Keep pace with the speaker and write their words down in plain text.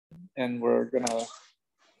and we're gonna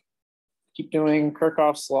keep doing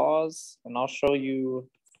Kirchhoff's laws, and I'll show you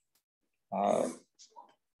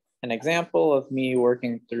an example of me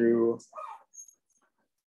working through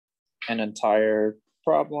an entire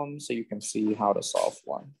problem so you can see how to solve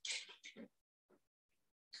one.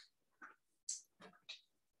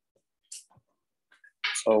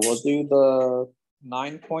 So we'll do the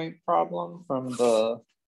 9-point problem from the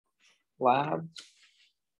lab.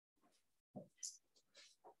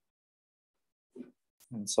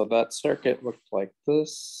 And so that circuit looked like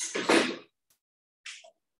this.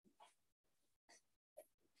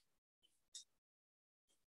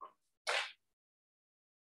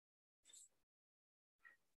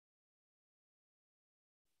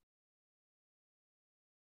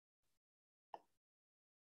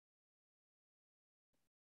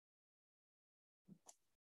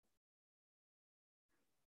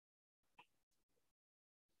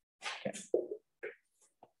 Okay.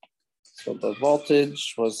 So the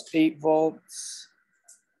voltage was 8 volts.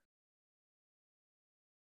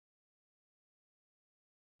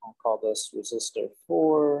 I'll call this resistor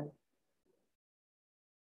 4,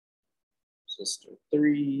 resistor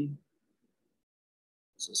 3,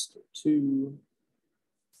 resistor 2,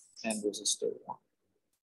 and resistor 1.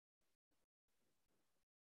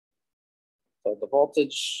 So the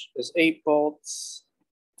voltage is 8 volts.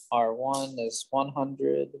 R1 is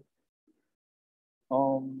 100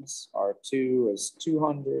 ohms. R2 is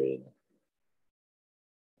 200.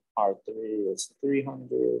 R3 is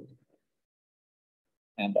 300.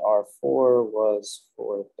 And R4 was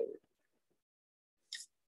 430.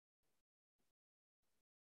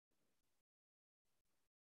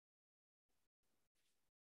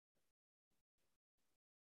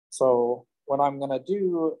 So what I'm gonna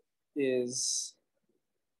do is,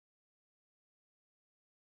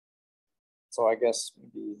 so I guess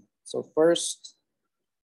maybe, so first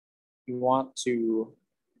you want to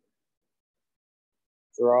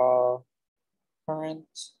draw current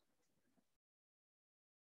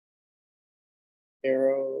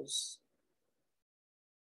arrows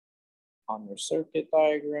on your circuit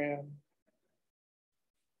diagram.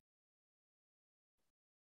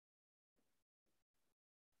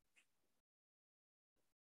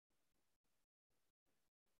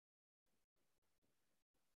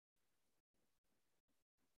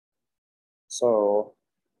 So,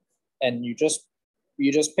 and you just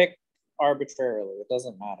pick arbitrarily, it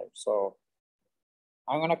doesn't matter. So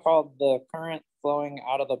I'm gonna call the current flowing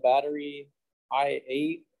out of the battery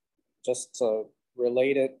I8, just to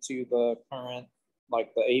relate it to the current,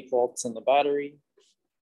 like the 8 volts in the battery.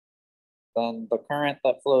 Then the current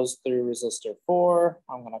that flows through resistor 4,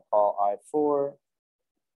 I'm gonna call I4.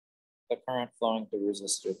 The current flowing through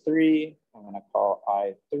resistor 3, I'm gonna call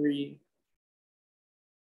I3.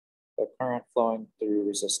 The current flowing through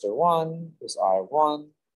resistor 1 is I1.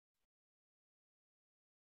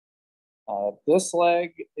 This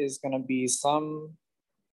leg is going to be some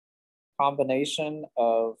combination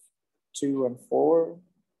of 2 and 4,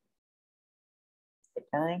 the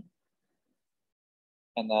current.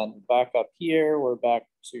 And then back up here, we're back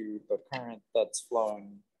to the current that's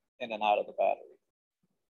flowing in and out of the battery.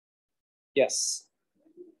 Yes.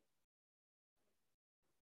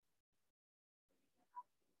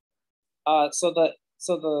 So the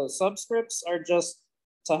subscripts are just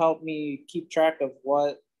to help me keep track of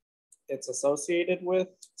what it's associated with,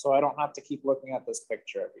 so I don't have to keep looking at this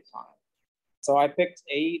picture every time. So I picked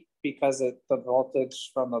 8 because the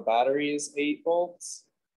voltage from the battery is 8 volts.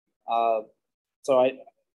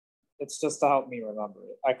 It's just to help me remember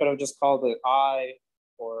it. I could have just called it I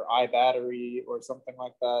or I battery or something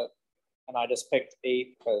like that, and I just picked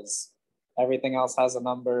 8 because everything else has a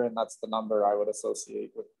number, and that's the number I would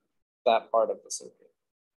associate with that part of the circuit.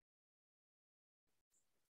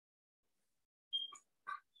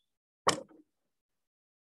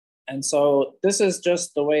 And so this is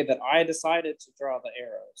just the way that I decided to draw the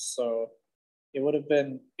arrows. So it would have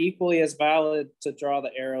been equally as valid to draw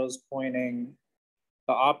the arrows pointing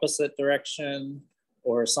the opposite direction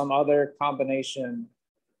or some other combination.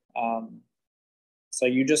 So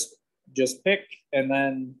you just pick and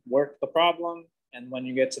then work the problem. And when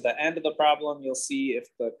you get to the end of the problem, you'll see if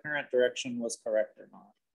the current direction was correct or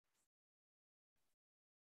not.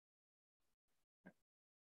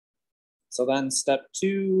 So then step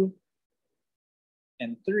 2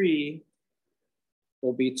 and 3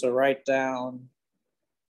 will be to write down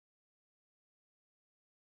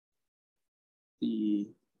the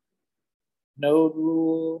node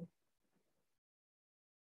rule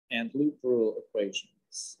and loop rule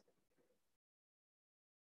equations.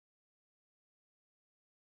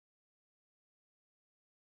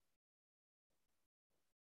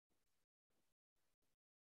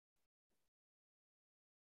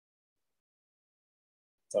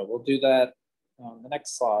 So we'll do that on the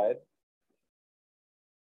next slide.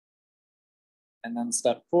 And then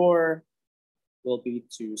step 4 will be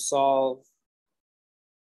to solve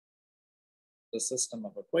the system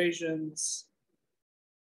of equations.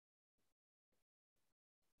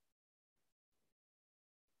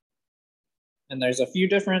 And there's a few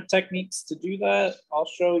different techniques to do that. I'll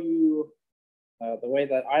show you the way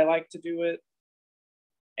that I like to do it.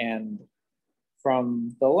 And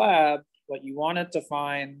from the lab, what you wanted to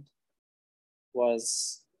find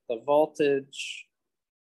was the voltage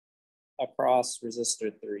across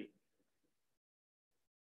resistor 3.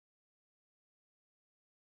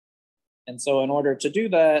 And so in order to do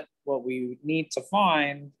that, what we need to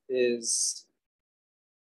find is,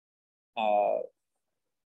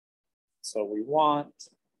 so we want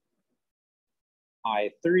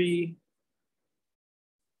I3,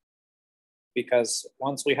 because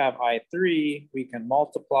once we have I3, we can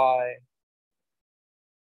multiply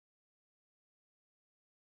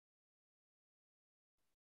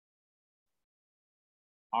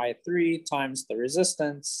I3 times the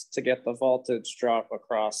resistance to get the voltage drop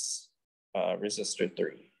across resistor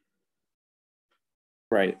 3.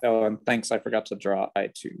 Right, oh, and thanks, I forgot to draw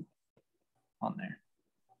I2 on there.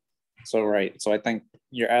 So right, so I think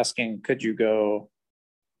you're asking, could you go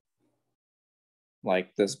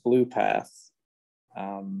like this blue path?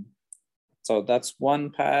 So that's one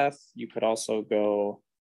path. You could also go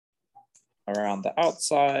around the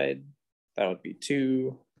outside. That would be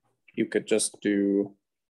 2. You could just do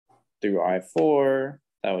through I4.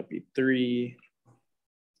 That would be 3.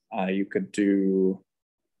 You could do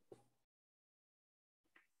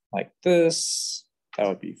like this. That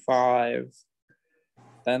would be 5.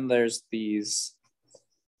 Then there's these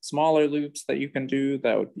smaller loops that you can do.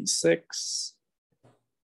 That would be 6.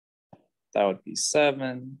 That would be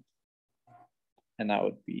 7. And that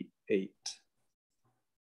would be 8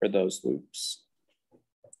 for those loops.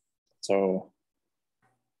 So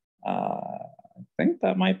I think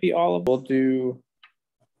that might be all of it.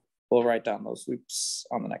 We'll write down those loops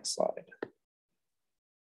on the next slide.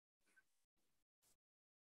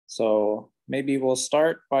 So maybe we'll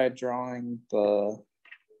start by drawing the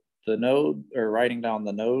node, or writing down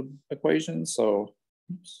the node equation. So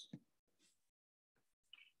oops.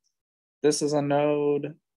 This is a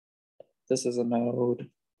node, this is a node,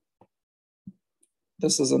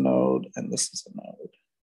 this is a node, and this is a node.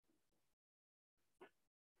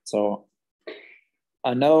 So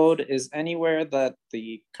a node is anywhere that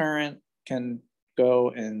the current can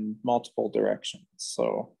go in multiple directions.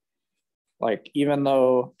 So like, even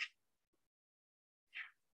though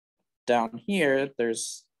down here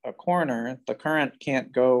there's a corner, the current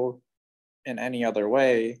can't go in any other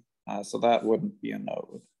way, so that wouldn't be a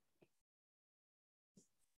node.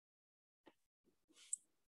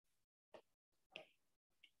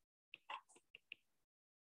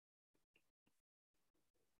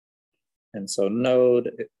 And so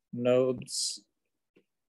nodes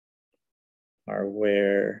are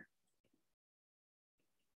where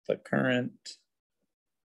the current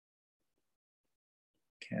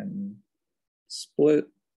can split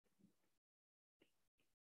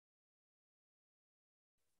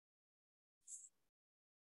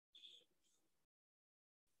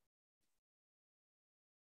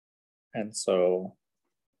and so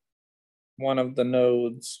one of the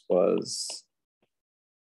nodes was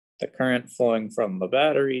the current flowing from the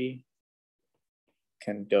battery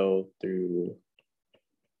can go through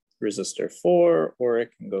resistor 4, or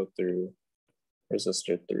it can go through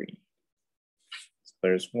resistor 3. So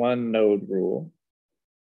there's one node rule.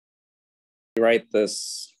 To write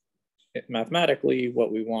this mathematically,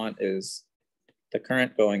 what we want is the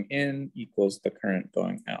current going in equals the current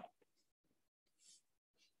going out.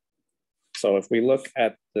 So if we look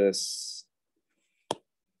at this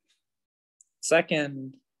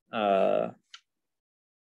second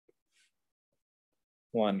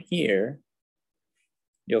one here,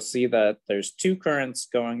 you'll see that there's 2 currents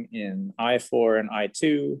going in, I4 and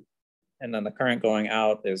I2, and then the current going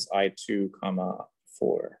out is I2,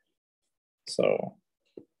 4. So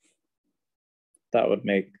that would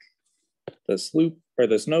make this loop, or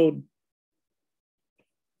this node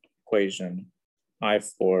equation,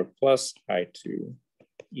 I4 plus I2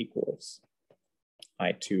 equals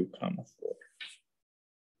I2, 4.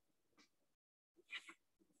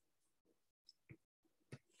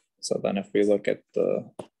 So then if we look at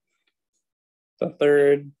the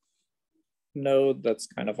third node that's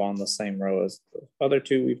kind of on the same row as the other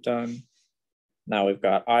 2 we've done, now we've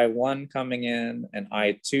got I1 coming in and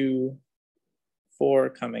I2, 4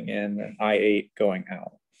 coming in and I8 going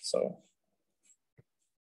out. So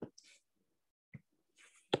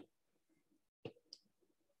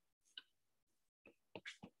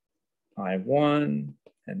I1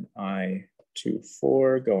 and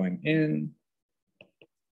I24 going in,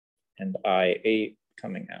 and I8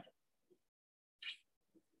 coming out.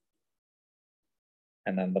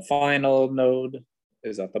 And then the final node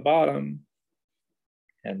is at the bottom,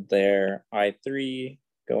 and there I3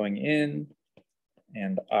 going in,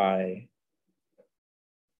 and I1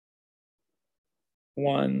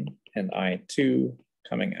 and I2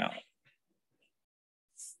 coming out.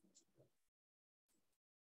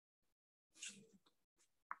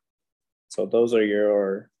 So those are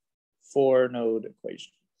your 4 node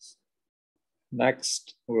equations.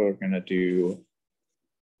 Next, we're going to do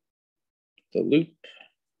the loop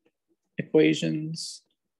equations.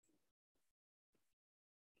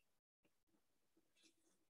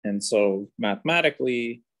 And so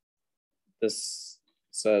mathematically, this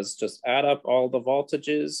says just add up all the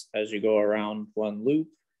voltages as you go around one loop,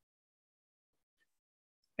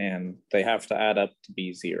 and they have to add up to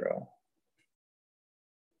be 0.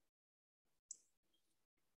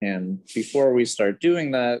 And before we start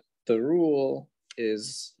doing that, the rule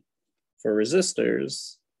is for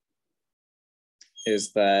resistors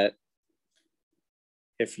is that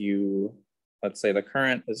if you, let's say the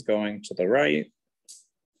current is going to the right,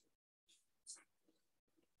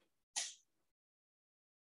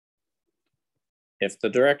 if the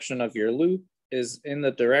direction of your loop is in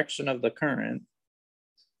the direction of the current,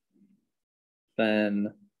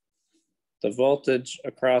 then the voltage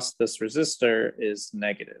across this resistor is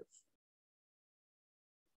negative.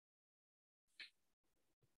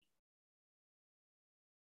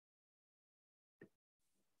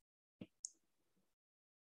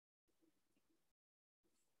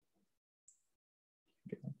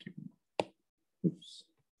 Oops.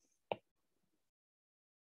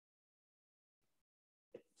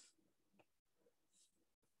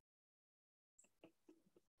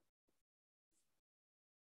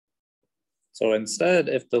 So instead,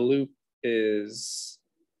 if the loop is,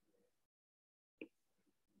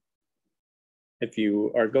 if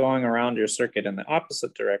you are going around your circuit in the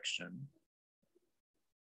opposite direction,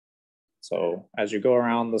 so as you go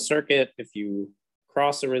around the circuit, if you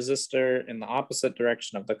cross a resistor in the opposite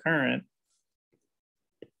direction of the current,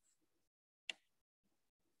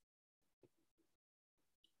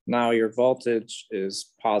 now your voltage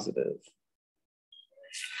is positive.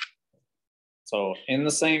 So in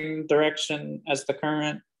the same direction as the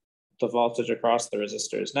current, the voltage across the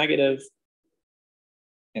resistor is negative.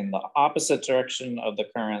 In the opposite direction of the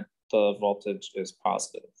current, the voltage is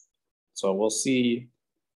positive. So we'll see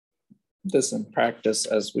this in practice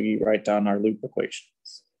as we write down our loop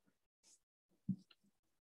equations.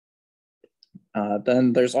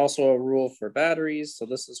 Then there's also a rule for batteries. So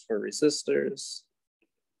this is for resistors.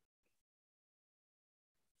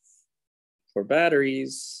 For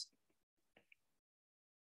batteries,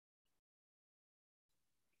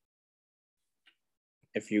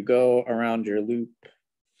 if you go around your loop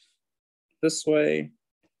this way,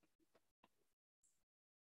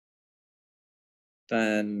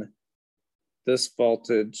 then this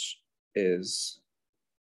voltage is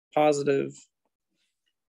positive.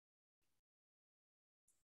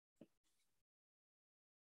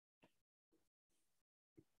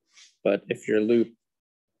 But if your loop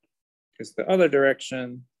is the other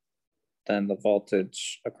direction, then the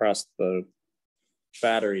voltage across the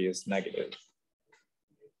battery is negative.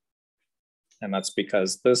 And that's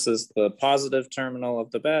because this is the positive terminal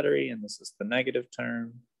of the battery and this is the negative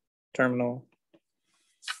terminal.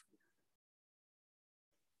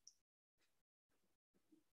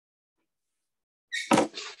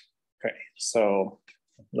 Okay, so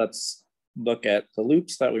let's look at the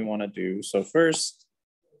loops that we want to do. So first,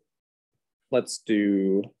 let's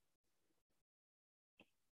do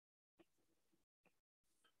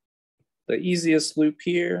the easiest loop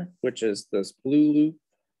here, which is this blue loop.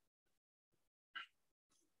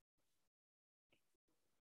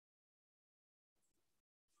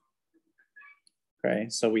 Okay,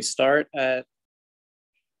 so we start at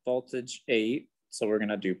voltage 8. So we're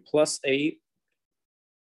gonna do +8.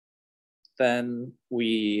 Then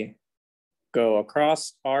we go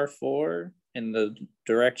across R4 in the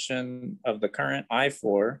direction of the current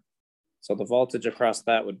I4. So the voltage across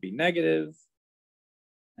that would be negative.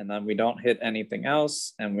 And then we don't hit anything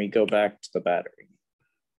else and we go back to the battery.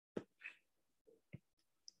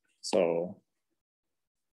 So,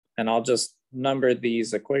 and I'll just number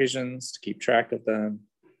these equations to keep track of them.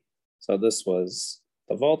 So this was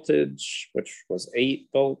the voltage, which was 8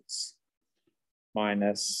 volts,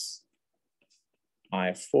 minus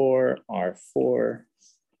I4 R4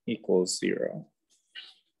 equals 0.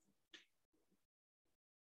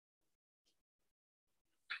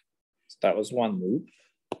 So that was one loop.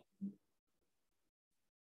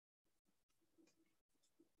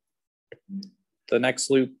 the next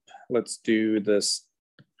loop, let's do this.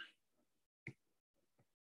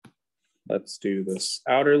 Let's do this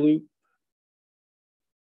outer loop.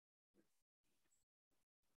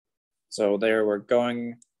 So there we're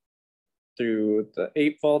going through the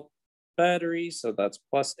 8-volt battery, so that's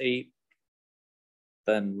 +8,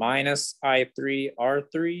 then minus I3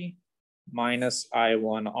 R3, minus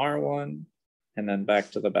I1 R1, and then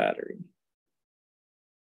back to the battery.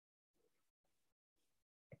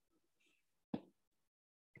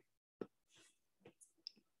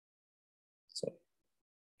 So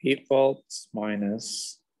 8 volts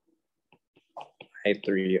minus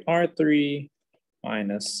I3 R3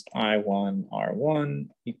 minus I1 R1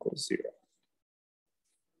 equals 0.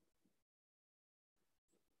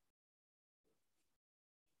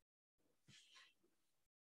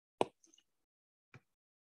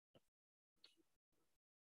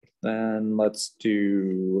 Then let's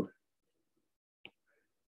do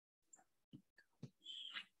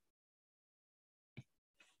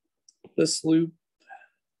this loop.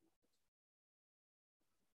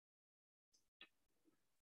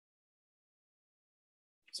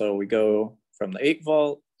 So we go from the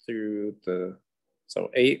 8-volt through the, so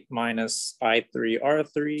 8 minus I3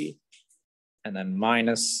 R3, and then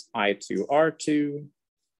minus I2 R2,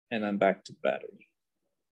 and then back to battery.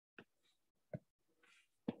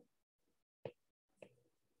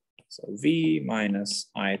 So V minus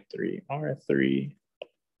I3 R3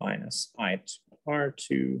 minus I2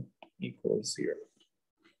 R2 equals 0.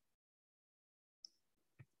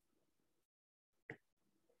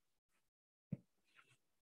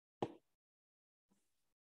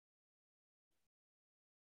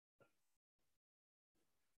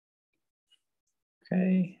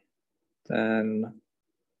 Okay, then,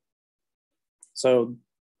 so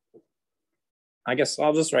I guess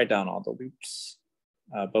I'll just write down all the loops,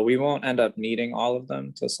 but we won't end up needing all of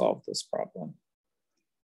them to solve this problem.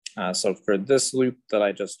 So for this loop that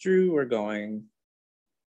I just drew, we're going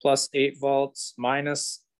plus 8 volts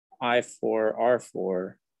minus I4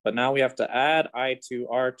 R4, but now we have to add I2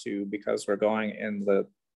 R2 because we're going in the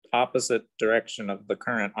opposite direction of the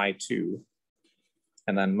current I2,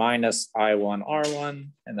 and then minus I1 R1,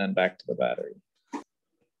 and then back to the battery.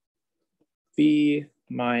 V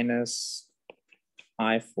minus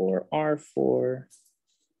I4 R4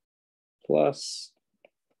 plus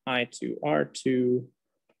I2 R2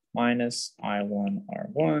 minus I1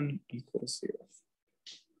 R1 equals 0.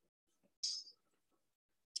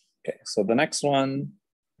 Okay, so the next one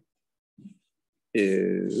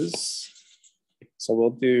is, so we'll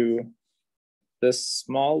do this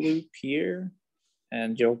small loop here,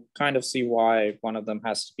 and you'll kind of see why one of them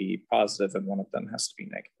has to be positive and one of them has to be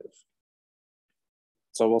negative.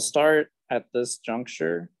 So we'll start at this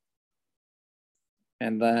juncture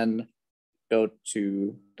and then go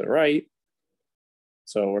to the right.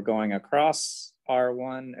 So we're going across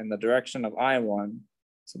R1 in the direction of I1.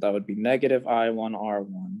 So that would be negative I1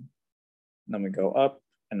 R1. Then we go up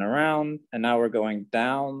and around, and now we're going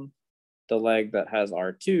down the leg that has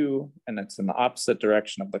R2, and it's in the opposite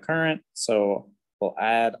direction of the current. So we'll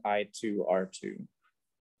add I2 R2.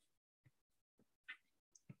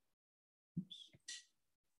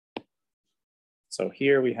 So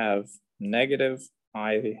here we have negative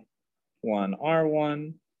I1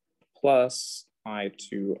 R1 plus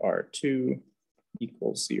I2 R2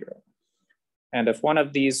 equals 0. And if one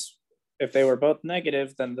of these, if they were both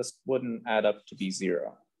negative, then this wouldn't add up to be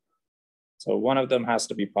 0. So one of them has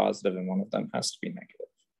to be positive and one of them has to be negative.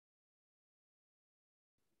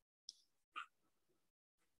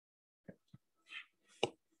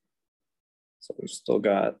 So we've still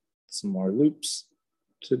got some more loops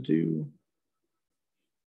to do.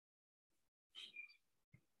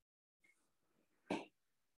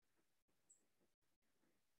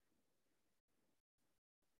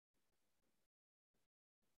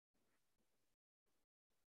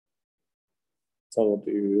 So we'll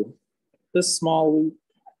do this small loop.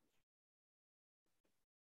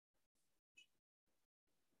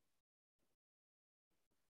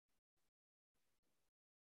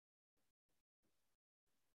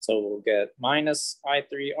 So we'll get minus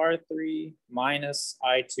I3 R3 minus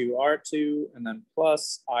I2 R2 and then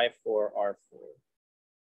plus I4 R4.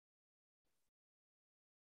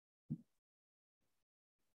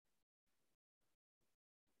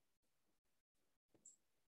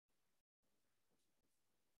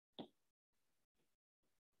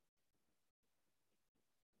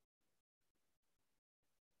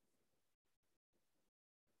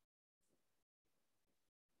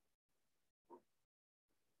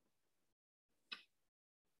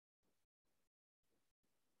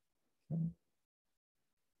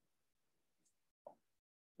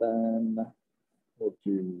 Then we'll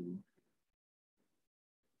do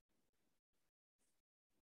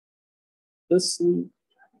this loop.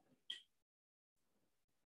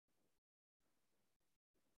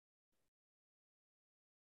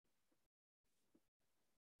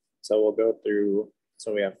 So we'll go through,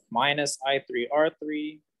 so we have minus I3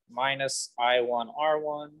 R3, minus I1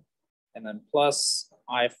 R1, and then plus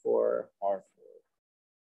I4 R4.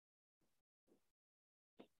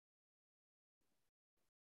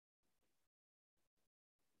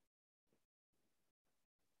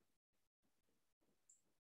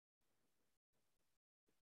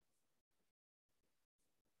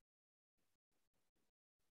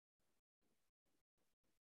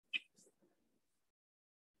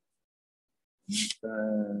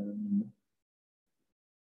 Then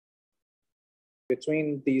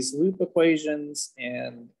between these loop equations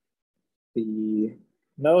and the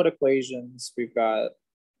node equations, we've got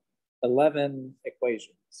 11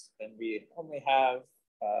 equations, and we only have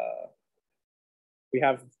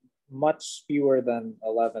much fewer than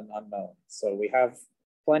 11 unknowns. So we have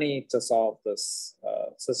plenty to solve this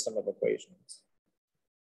system of equations.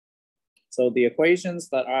 So the equations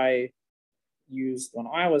that I used when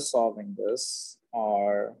I was solving this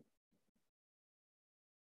are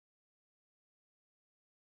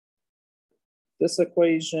this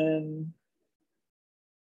equation,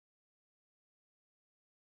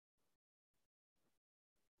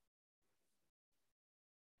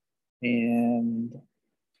 and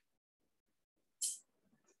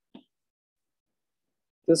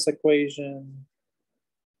this equation.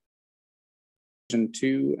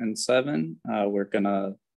 2 and 7,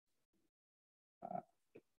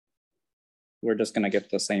 we're just gonna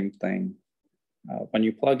get the same thing. When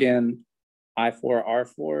you plug in I4,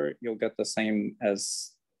 R4, you'll get the same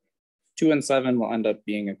as 2 and 7 will end up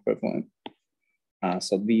being equivalent.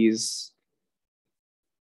 So these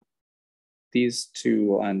two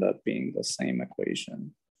will end up being the same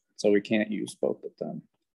equation. So we can't use both of them.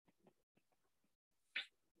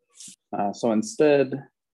 So instead,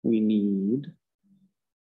 we need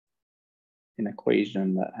an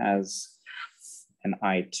equation that has an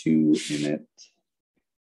I2 in it.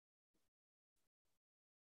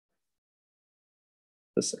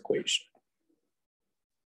 This equation.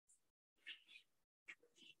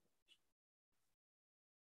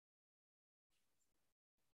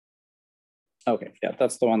 Okay, yeah,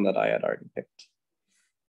 that's the one that I had already picked.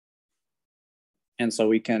 And so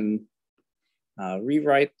we can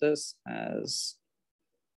rewrite this as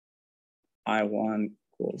I1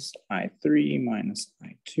 equals I3 minus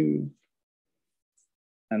I2.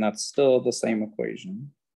 And that's still the same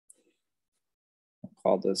equation. I'll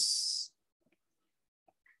call this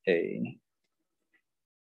A.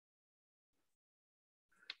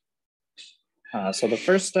 So the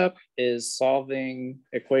first step is solving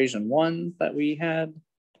equation 1 that we had.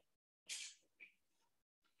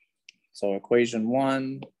 So equation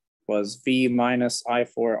 1 was V minus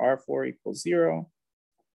I4 R4 equals 0.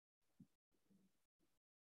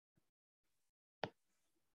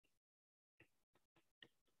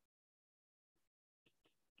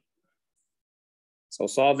 So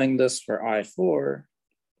solving this for I4,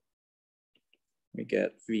 we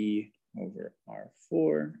get V over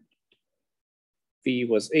R4. V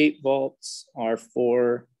was 8 volts,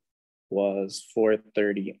 R4 was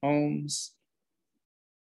 430 ohms.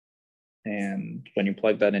 And when you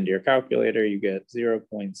plug that into your calculator, you get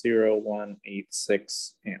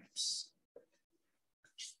 0.0186 amps.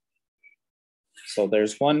 So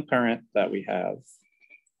there's one current that we have.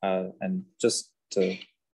 And just to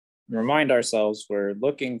remind ourselves, we're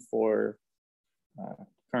looking for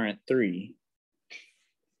current 3.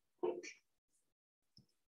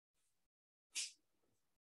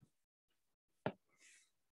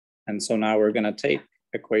 And so now we're going to take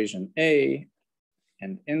equation A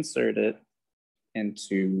and insert it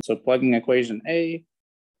into, so plugging equation A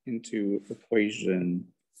into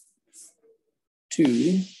equation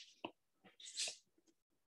 2.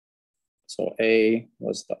 So A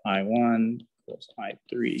was the I1 equals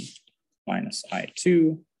I3 minus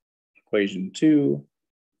I2. Equation 2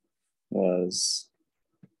 was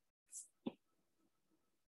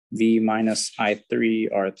V minus I3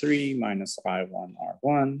 R3 minus I1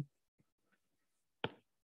 R1.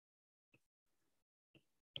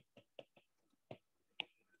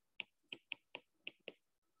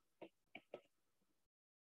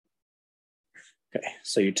 Okay,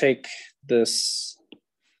 so you take this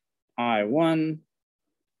I1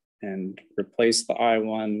 and replace the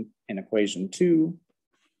I1 in equation 2.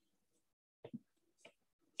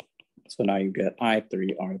 So now you get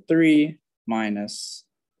I3 R3 minus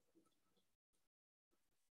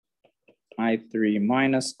I3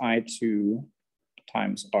 minus I2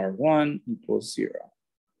 times R1 equals 0.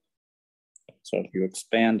 So if you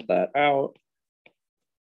expand that out,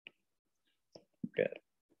 you get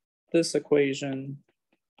this equation.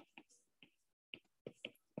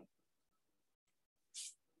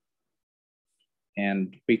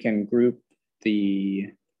 And we can group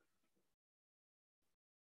the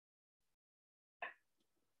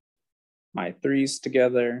I3s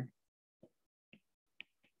together.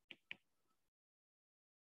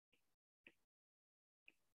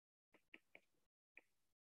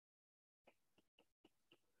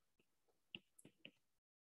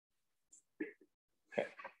 Okay,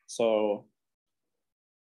 so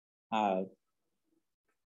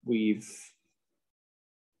we've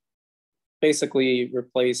basically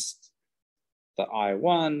replaced the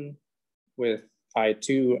I1 with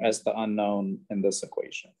I2 as the unknown in this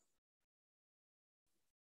equation.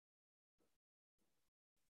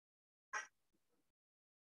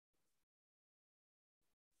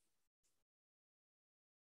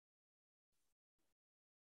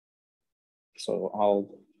 So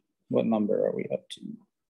what number are we up to?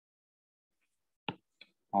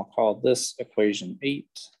 I'll call this equation 8.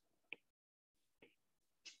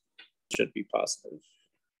 Should be positive.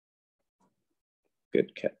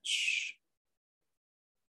 Good catch.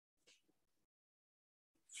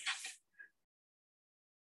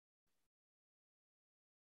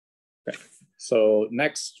 Okay. So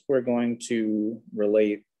next we're going to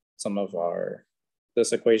relate some of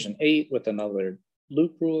this equation 8 with another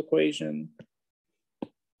loop rule equation.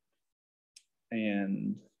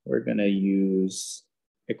 And we're going to use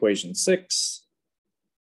equation 6.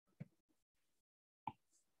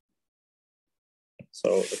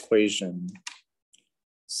 So equation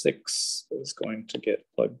 6 is going to get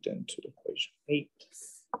plugged into equation 8.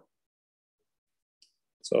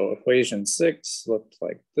 So equation 6 looks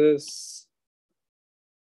like this.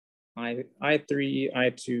 I3,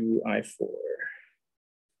 I2, I4.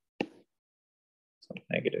 So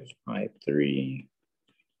negative I3,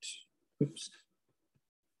 oops.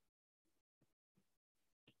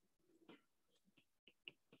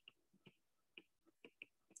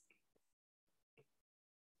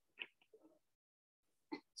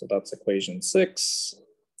 So that's equation 6.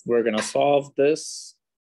 We're going to solve this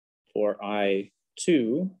for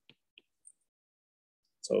I2.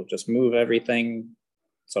 So just move everything.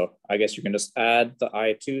 So I guess you can just add the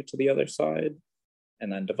I2 to the other side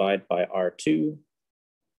and then divide by R2.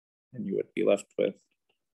 And you would be left with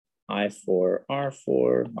I4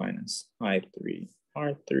 R4 minus I3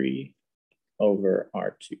 R3 over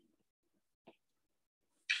R2.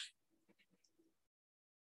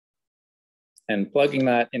 And plugging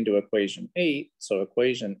that into equation 8, so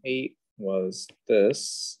equation 8 was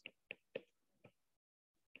this.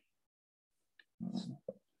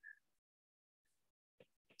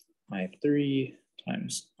 I3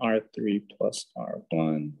 times R3 plus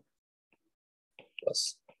R1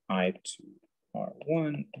 plus I2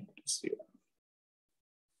 R1 equals 0.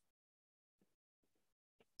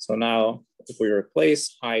 So now if we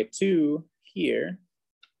replace I2 here,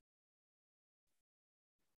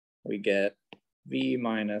 we get V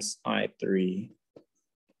minus I3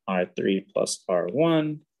 R3 plus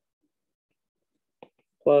R1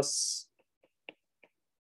 plus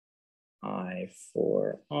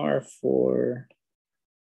I4 R4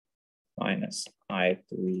 minus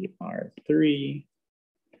I3 R3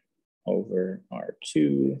 over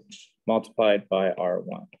R2 multiplied by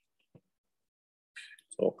R1.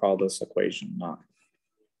 So we'll call this equation 9.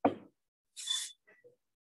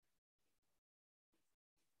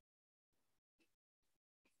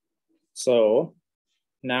 So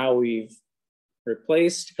now we've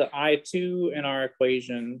replaced the I2 in our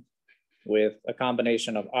equation with a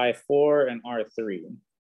combination of I4 and R3.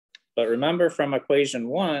 But remember from equation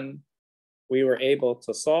 1, we were able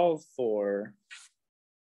to solve for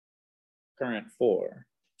current 4.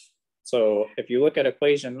 So if you look at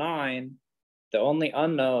equation 9, the only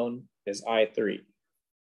unknown is I3.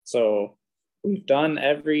 So we've done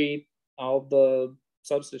all the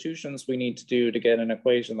substitutions we need to do to get an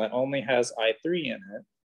equation that only has I3 in it,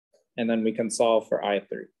 and then we can solve for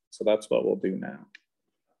I3. So that's what we'll do now.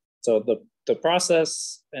 So the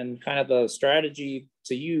process and kind of the strategy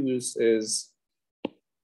to use is,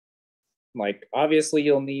 like, obviously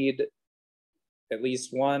you'll need at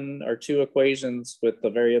least 1 or 2 equations with the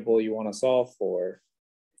variable you want to solve for.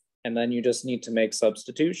 And then you just need to make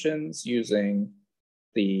substitutions using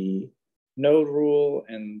the node rule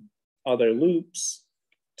and other loops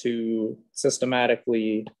to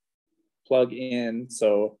systematically plug in.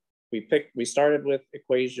 So we started with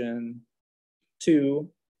equation 2,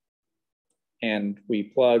 and we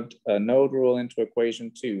plugged a node rule into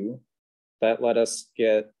equation 2, that let us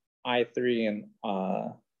get I3 and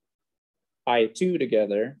I2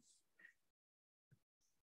 together.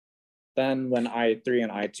 Then when I3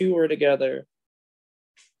 and I2 were together,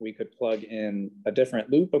 we could plug in a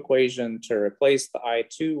different loop equation to replace the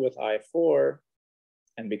I2 with I4.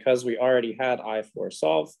 And because we already had I4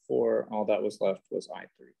 solved for, all that was left was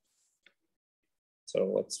I3.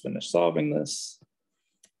 So let's finish solving this.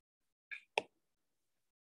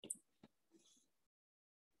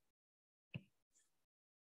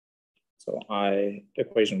 So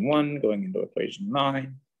equation 1 going into equation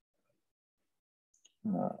 9.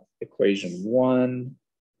 Equation 1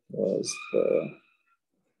 was the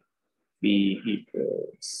V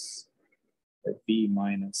equals, or V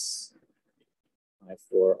minus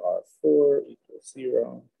I4 R4 equals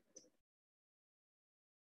 0.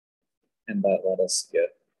 And that let us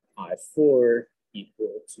get I4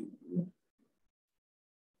 equal to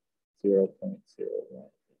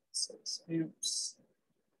 0.0186 amps.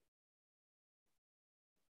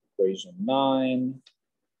 Equation 9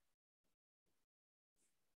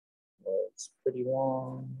 was pretty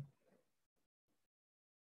long.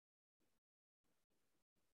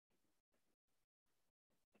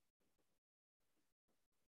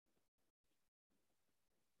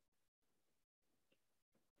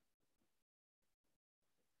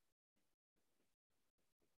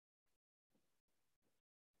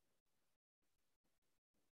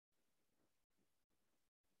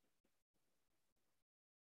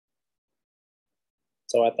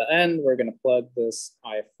 So at the end, we're going to plug this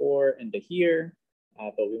I4 into here,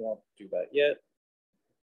 but we won't do that yet.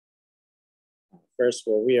 First,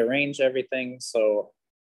 we'll rearrange everything. So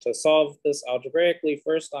to solve this algebraically,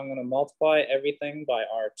 first I'm going to multiply everything by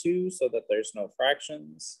R2 so that there's no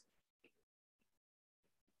fractions.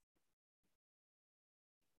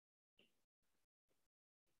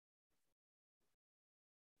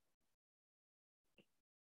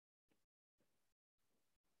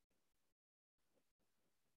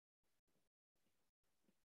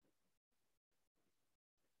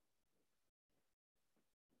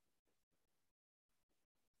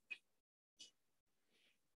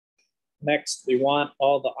 Next, we want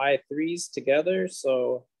all the I3s together.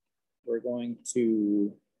 So we're going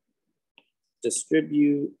to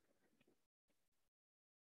distribute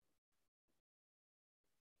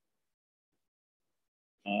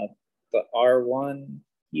the R1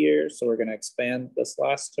 here. So we're going to expand this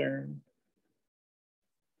last term.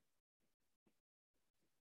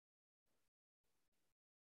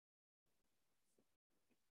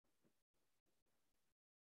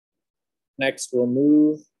 Next, we'll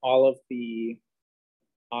move all of the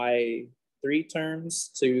I3 terms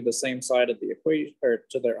to the same side of the equation, or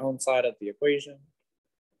to their own side of the equation.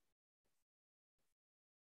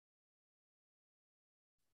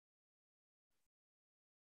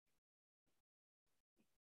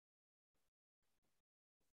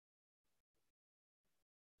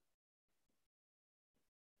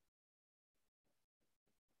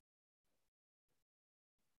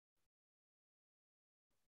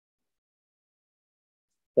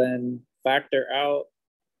 Then factor out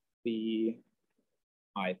the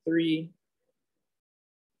I3.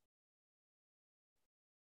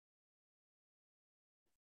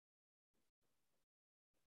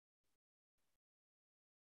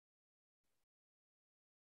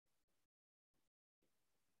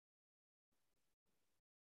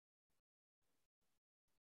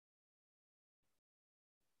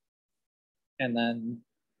 And then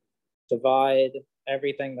divide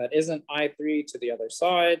everything that isn't I3 to the other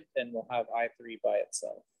side, and we'll have I3 by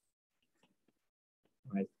itself.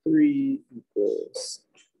 I3 equals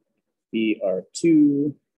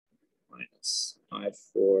BR2 minus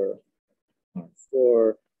I4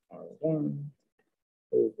 R4 R1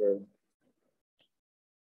 over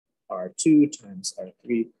R2 times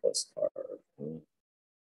R3 plus R4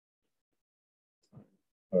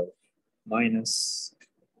 or minus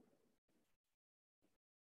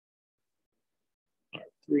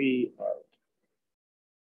R3 R1.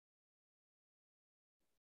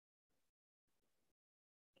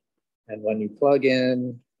 And when you plug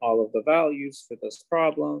in all of the values for this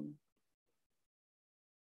problem,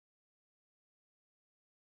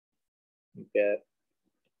 you get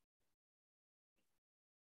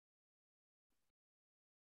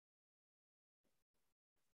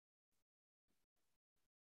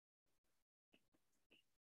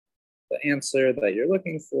the answer that you're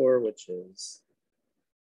looking for, which is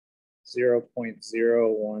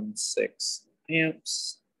 0.016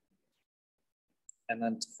 amps. And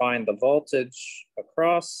then to find the voltage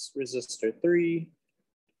across resistor 3,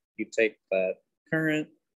 you take that current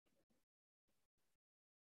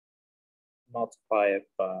multiply it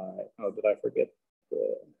by, oh, did I forget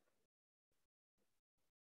the,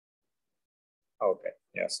 okay,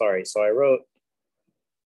 yeah, sorry. So I wrote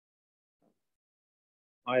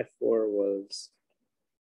I4 was,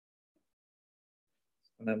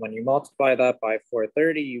 and then when you multiply that by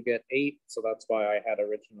 430, you get 8. So that's why I had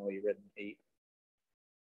originally written 8.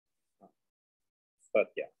 But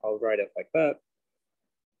yeah, I'll write it like that.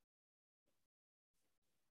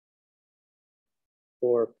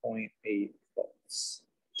 4.8 volts.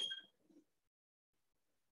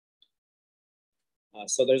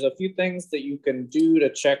 So there's a few things that you can do to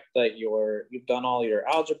check that you've done all your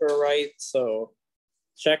algebra right. So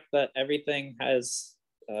check that everything has,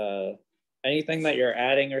 anything that you're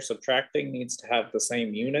adding or subtracting needs to have the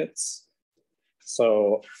same units.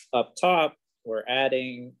 So up top, we're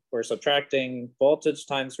subtracting voltage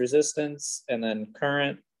times resistance and then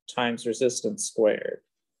current times resistance squared.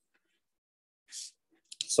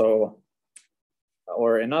 So,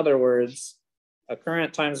 or in other words, a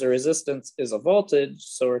current times a resistance is a voltage.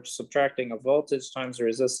 So we're subtracting a voltage times a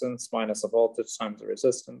resistance minus a voltage times a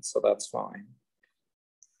resistance. So that's fine.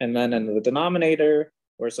 And then in the denominator,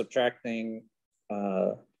 we're subtracting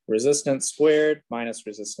resistance squared minus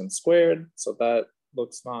resistance squared. So that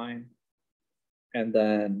looks fine. And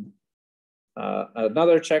then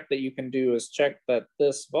another check that you can do is check that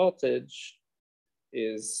this voltage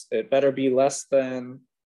it better be less than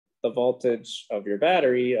the voltage of your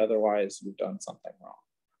battery, otherwise you've done something wrong.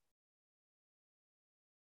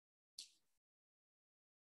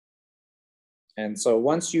 And so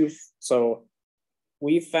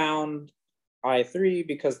we found I3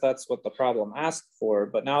 because that's what the problem asked for,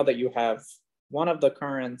 but now that you have one of the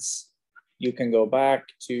currents, you can go back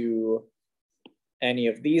to any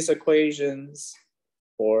of these equations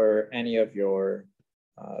or any of your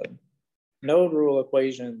node rule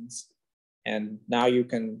equations, and now you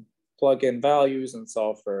can plug in values and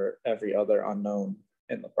solve for every other unknown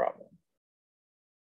in the problem.